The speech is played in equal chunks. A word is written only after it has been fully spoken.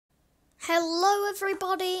Hello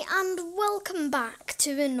everybody and welcome back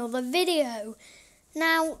to another video.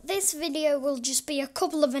 Now this video will just be a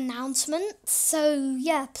couple of announcements, so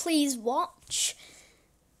yeah, please watch.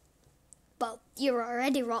 Well, you're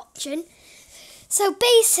already watching. So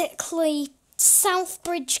basically,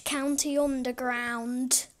 Southbridge County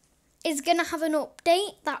Underground is going to have an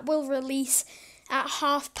update that will release at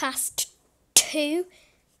 2:30,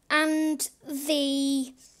 and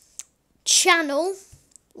the channel,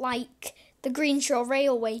 like the Greenshaw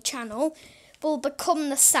Railway channel, will become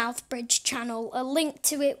the Southbridge channel. A link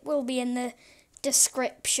to it will be in the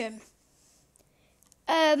description.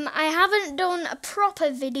 I haven't done a proper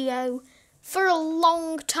video for a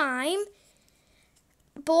long time,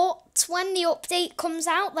 but when the update comes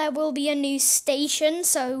out there will be a new station,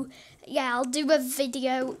 so yeah, I'll do a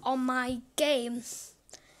video on my game.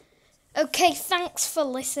 Okay, thanks for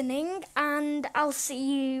listening, and I'll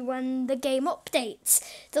see you when the game updates.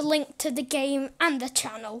 The link to the game and the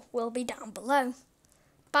channel will be down below.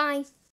 Bye.